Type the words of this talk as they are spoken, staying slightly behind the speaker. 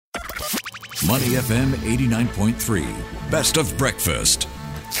Money FM 89.3. Best of breakfast.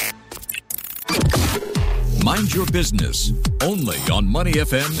 Mind your business. Only on Money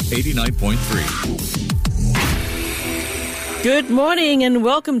FM 89.3. Good morning and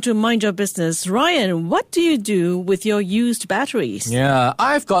welcome to Mind Your Business. Ryan, what do you do with your used batteries? Yeah,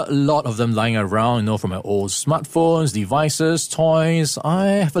 I've got a lot of them lying around, from my old smartphones, devices, toys. I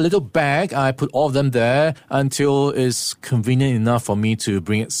have a little bag. I put all of them there until it's convenient enough for me to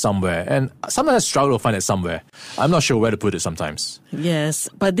bring it somewhere. And sometimes I struggle to find it somewhere. I'm not sure where to put it sometimes. Yes,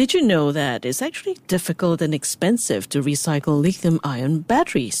 but did you know that it's actually difficult and expensive to recycle lithium-ion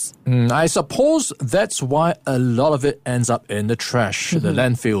batteries? I suppose that's why a lot of it ends up in the trash, the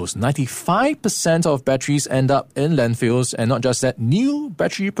landfills. 95% of batteries end up in landfills, and not just that, new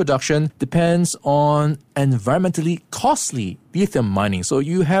battery production depends on environmentally costly lithium mining. So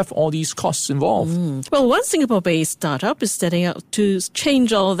you have all these costs involved. Well, one Singapore-based startup is setting out to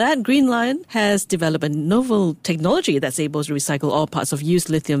change all that. Green Lion has developed a novel technology that's able to recycle all parts of used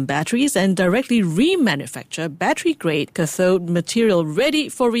lithium batteries and directly remanufacture battery-grade cathode material ready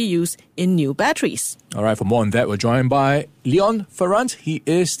for reuse in new batteries. All right, for more on that, we're joined by Leon Ferrand. He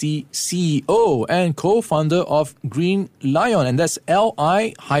is the CEO and co-founder of Green Lion, and that's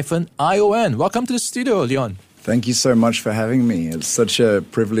Lion. Welcome to the studio, Leon. Thank you so much for having me. It's such a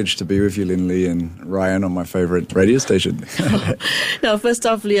privilege to be with you, Lin-Lee and Ryan, on my favorite radio station. Now, first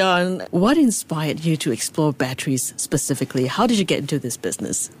off, Leon, what inspired you to explore batteries specifically? How did you get into this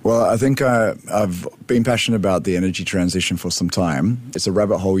business? Well, I think I've been passionate about the energy transition for some time. It's a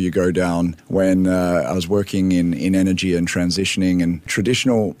rabbit hole you go down. When I was working in energy and transitioning and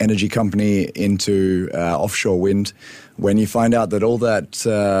traditional energy company into offshore wind, when you find out that all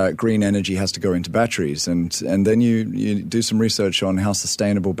that green energy has to go into batteries, and then you do some research on how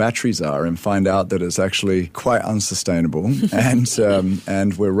sustainable batteries are and find out that it's actually quite unsustainable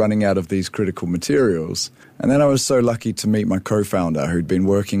and we're running out of these critical materials. And then I was so lucky to meet my co-founder who'd been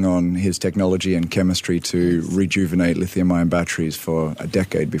working on his technology and chemistry to rejuvenate lithium-ion batteries for a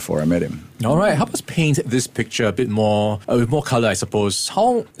decade before I met him. All right, help us paint this picture a bit more, with more color, I suppose.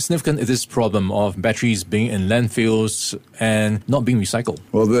 How significant is this problem of batteries being in landfills and not being recycled?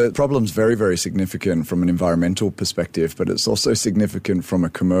 Well, the problem's very, very significant from an environmental perspective, but it's also significant from a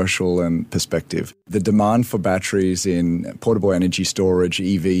commercial and perspective. The demand for batteries in portable energy storage,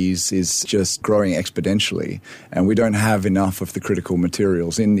 EVs, is just growing exponentially, and we don't have enough of the critical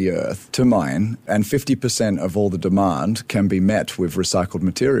materials in the earth to mine, and 50% of all the demand can be met with recycled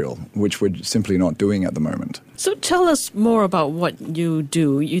material, which we're simply not doing at the moment. So tell us more about what you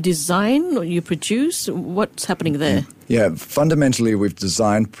do. You design or you produce? What's happening there? Yeah, fundamentally we've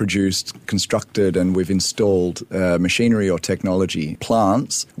designed, produced, constructed, and we've installed machinery or technology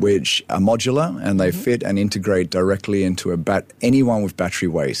plants which are modular and they fit and integrate directly into anyone with battery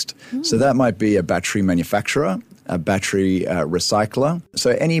waste. So that might be a battery manufacturer, a battery recycler.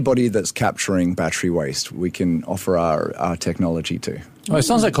 So anybody that's capturing battery waste, we can offer our technology to. Oh, it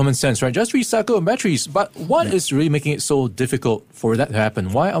sounds like common sense, right? Just recycle batteries. But what is really making it so difficult for that to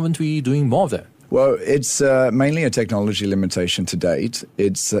happen? Why aren't we doing more of that? Well, it's mainly a technology limitation to date.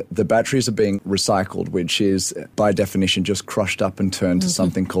 It's the batteries are being recycled, which is by definition just crushed up and turned to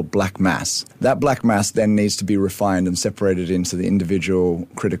something called black mass. That black mass then needs to be refined and separated into the individual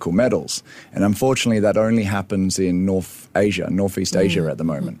critical metals. And unfortunately, that only happens in Northeast Asia at the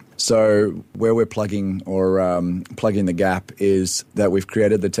moment. So where we're plugging the gap is that we've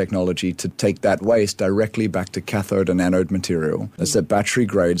created the technology to take that waste directly back to cathode and anode material. That's at battery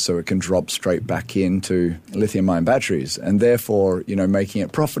grade, so it can drop straight back into lithium-ion batteries, and therefore, making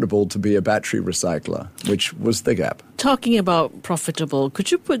it profitable to be a battery recycler, which was the gap. Talking about profitable,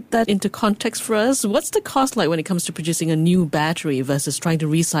 could you put that into context for us? What's the cost like when it comes to producing a new battery versus trying to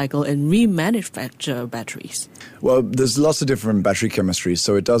recycle and remanufacture batteries? Well, there's lots of different battery chemistries,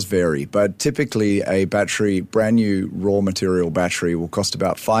 so it does vary. But typically, a brand new raw material battery will cost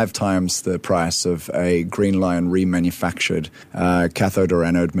about 5 times the price of a Green Lion remanufactured cathode or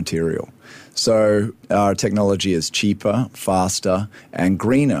anode material. So our technology is cheaper, faster, and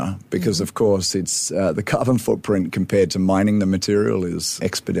greener because, of course, it's the carbon footprint compared to mining the material is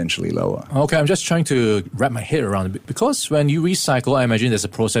exponentially lower. Okay, I'm just trying to wrap my head around it because when you recycle, I imagine there's a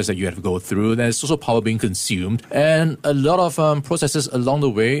process that you have to go through. There's also power being consumed and a lot of processes along the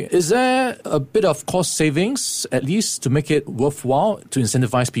way. Is there a bit of cost savings, at least, to make it worthwhile, to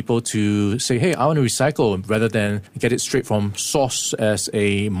incentivize people to say, hey, I want to recycle rather than get it straight from source as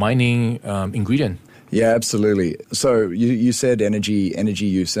a mining ingredient? Yeah, absolutely. So you said energy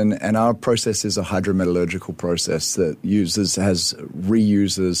use, and our process is a hydrometallurgical process that reuses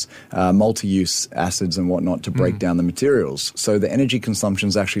multi-use acids and whatnot to break down the materials. So the energy consumption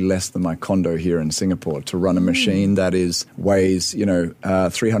is actually less than my condo here in Singapore to run a machine that weighs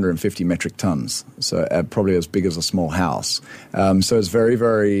 350 metric tons, so probably as big as a small house. So it's very,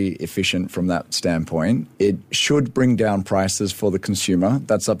 very efficient from that standpoint. It should bring down prices for the consumer.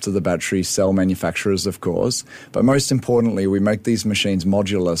 That's up to the battery cell manufacturers, of course. But most importantly, we make these machines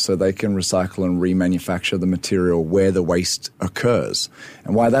modular so they can recycle and remanufacture the material where the waste occurs.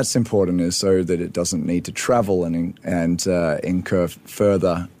 And why that's important is so that it doesn't need to travel and incur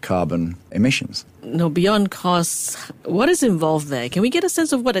further carbon emissions. Beyond costs, what is involved there? Can we get a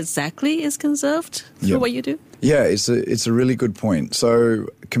sense of what exactly is conserved through what you do? Yeah, it's a really good point. So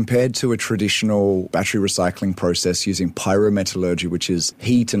compared to a traditional battery recycling process using pyrometallurgy, which is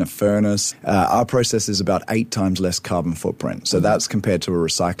heat in a furnace, our process is about 8 times less carbon footprint. So that's compared to a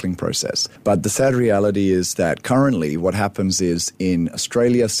recycling process. But the sad reality is that currently what happens is in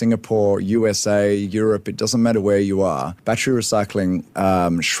Australia, Singapore, USA, Europe, it doesn't matter where you are, battery recycling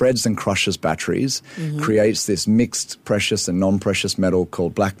shreds and crushes batteries, creates this mixed precious and non-precious metal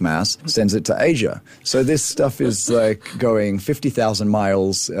called black mass, sends it to Asia. So this stuff is like going 50,000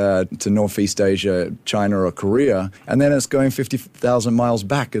 miles to Northeast Asia, China or Korea, and then it's going 50,000 miles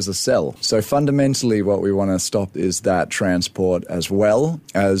back as a cell. So fundamentally what we want to stop is that transport as well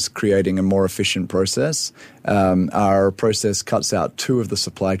as creating a more efficient process. Our process cuts out 2 of the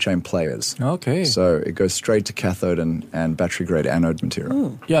supply chain players. Okay. So it goes straight to cathode and battery-grade anode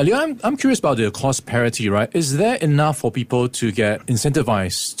material. Yeah, Leon, I'm curious about the cost parity, right? Is there enough for people to get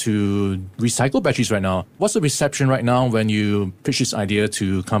incentivized to recycle batteries right now? What's the reception right now when you pitch this idea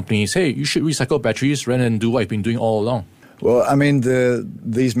to companies? Hey, you should recycle batteries rather than do what you've been doing all along. Well, I mean,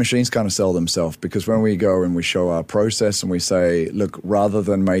 these machines kind of sell themselves because when we go and we show our process and we say, look, rather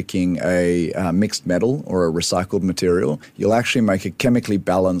than making a mixed metal or a recycled material, you'll actually make a chemically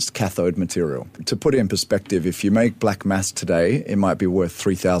balanced cathode material. To put it in perspective, if you make black mass today, it might be worth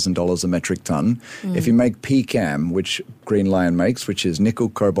 $3,000 a metric ton. If you make PCAM, which Green Li-ion makes, which is nickel,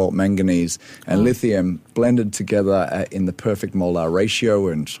 cobalt, manganese, and lithium blended together in the perfect molar ratio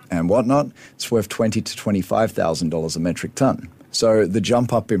and whatnot, it's worth $20,000 to $25,000 a metric ton. So the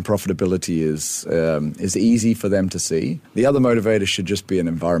jump up in profitability is easy for them to see. The other motivator should just be an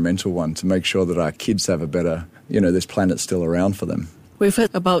environmental one to make sure that our kids have a better, this planet's still around for them. We've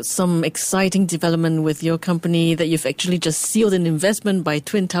heard about some exciting development with your company that you've actually just sealed an investment by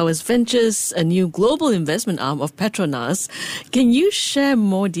Twin Towers Ventures, a new global investment arm of Petronas. Can you share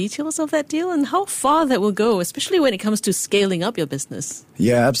more details of that deal and how far that will go, especially when it comes to scaling up your business?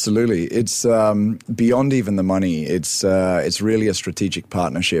 Yeah, absolutely. It's beyond even the money. It's really a strategic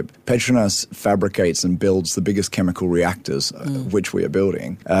partnership. Petronas fabricates and builds the biggest chemical reactors, which we are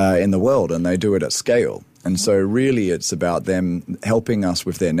building, in the world, and they do it at scale. And so really it's about them helping us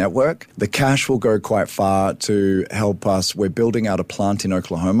with their network. The cash will go quite far to help us. We're building out a plant in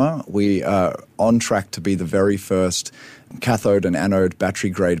Oklahoma. We are on track to be the very first cathode and anode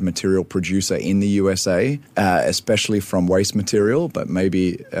battery-grade material producer in the USA, especially from waste material, but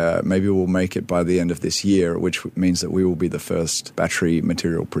maybe we'll make it by the end of this year, which means that we will be the first battery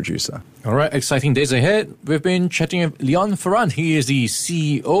material producer. All right, exciting days ahead. We've been chatting with Leon Ferrand. He is the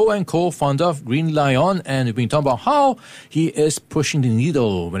CEO and co-founder of Green Li-ion, and we've been talking about how he is pushing the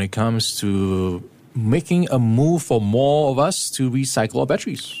needle when it comes to making a move for more of us to recycle our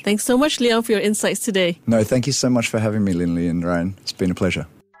batteries. Thanks so much, Leon, for your insights today. No, thank you so much for having me, Lin Li and Ryan. It's been a pleasure.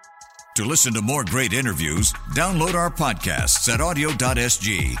 To listen to more great interviews, download our podcasts at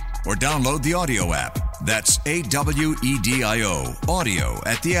audio.sg or download the audio app. That's AWEDIO, audio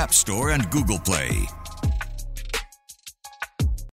at the App Store and Google Play.